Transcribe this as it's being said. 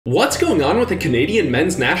What's going on with the Canadian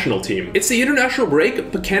men's national team? It's the international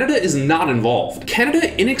break, but Canada is not involved.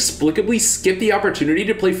 Canada inexplicably skipped the opportunity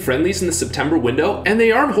to play friendlies in the September window, and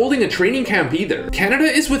they aren't holding a training camp either. Canada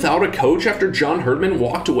is without a coach after John Herdman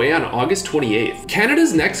walked away on August 28th.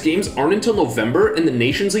 Canada's next games aren't until November in the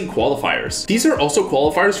Nations League qualifiers. These are also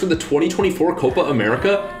qualifiers for the 2024 Copa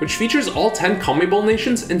America, which features all 10 CONMEBOL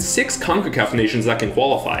nations and 6 CONCACAF nations that can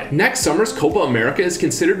qualify. Next summer's Copa America is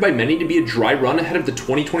considered by many to be a dry run ahead of the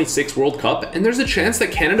 2026 World Cup, and there's a chance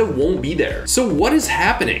that Canada won't be there. So what is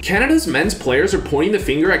happening? Canada's men's players are pointing the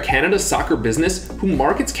finger at Canada's soccer business, who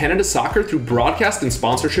markets Canada Soccer through broadcast and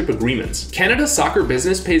sponsorship agreements. Canada's soccer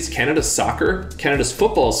business pays Canada Soccer, Canada's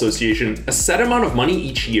Football Association, a set amount of money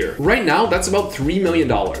each year. Right now, that's about $3 million.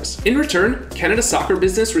 In return, Canada Soccer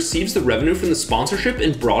business receives the revenue from the sponsorship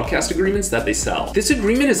and broadcast agreements that they sell. This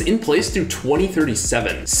agreement is in place through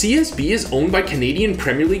 2037. CSB is owned by Canadian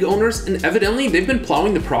Premier League owners, and evidently they've been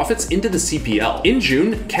plowing the profits into the CPL. In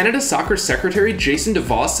June, Canada Soccer Secretary Jason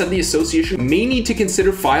DeVos said the association may need to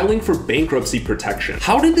consider filing for bankruptcy protection.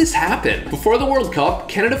 How did this happen? Before the World Cup,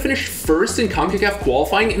 Canada finished first in CONCACAF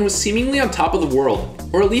qualifying and was seemingly on top of the world,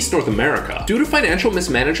 or at least North America. Due to financial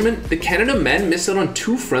mismanagement, the Canada men missed out on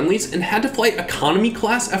 2 friendlies and had to fly economy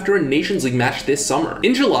class after a Nations League match this summer.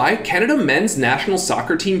 In July, Canada Men's National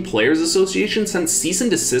Soccer Team Players Association sent cease and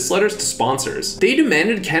desist letters to sponsors. They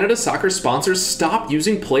demanded Canada Soccer sponsors stop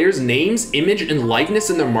using players' names, image, and likeness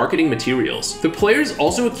in their marketing materials. The players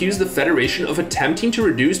also accused the federation of attempting to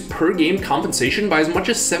reduce per-game compensation by as much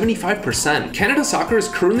as 75%. Canada Soccer is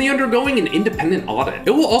currently undergoing an independent audit.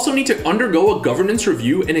 It will also need to undergo a governance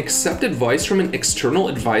review and accept advice from an external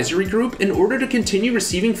advisory group in order to continue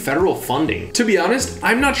receiving federal funding. To be honest,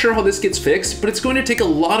 I'm not sure how this gets fixed, but it's going to take a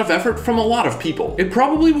lot of effort from a lot of people. It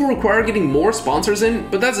probably will require getting more sponsors in,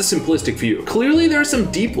 but that's a simplistic view. Clearly, there are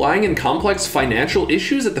some deep-lying and complex financial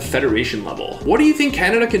issues at the federation level. What do you think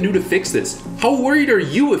Canada can do to fix this? How worried are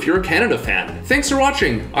you if you're a Canada fan? Thanks for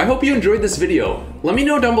watching. I hope you enjoyed this video. Let me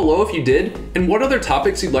know down below if you did, and what other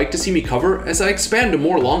topics you'd like to see me cover as I expand to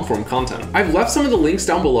more long-form content. I've left some of the links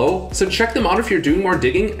down below, so check them out if you're doing more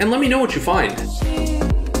digging, and let me know what you find.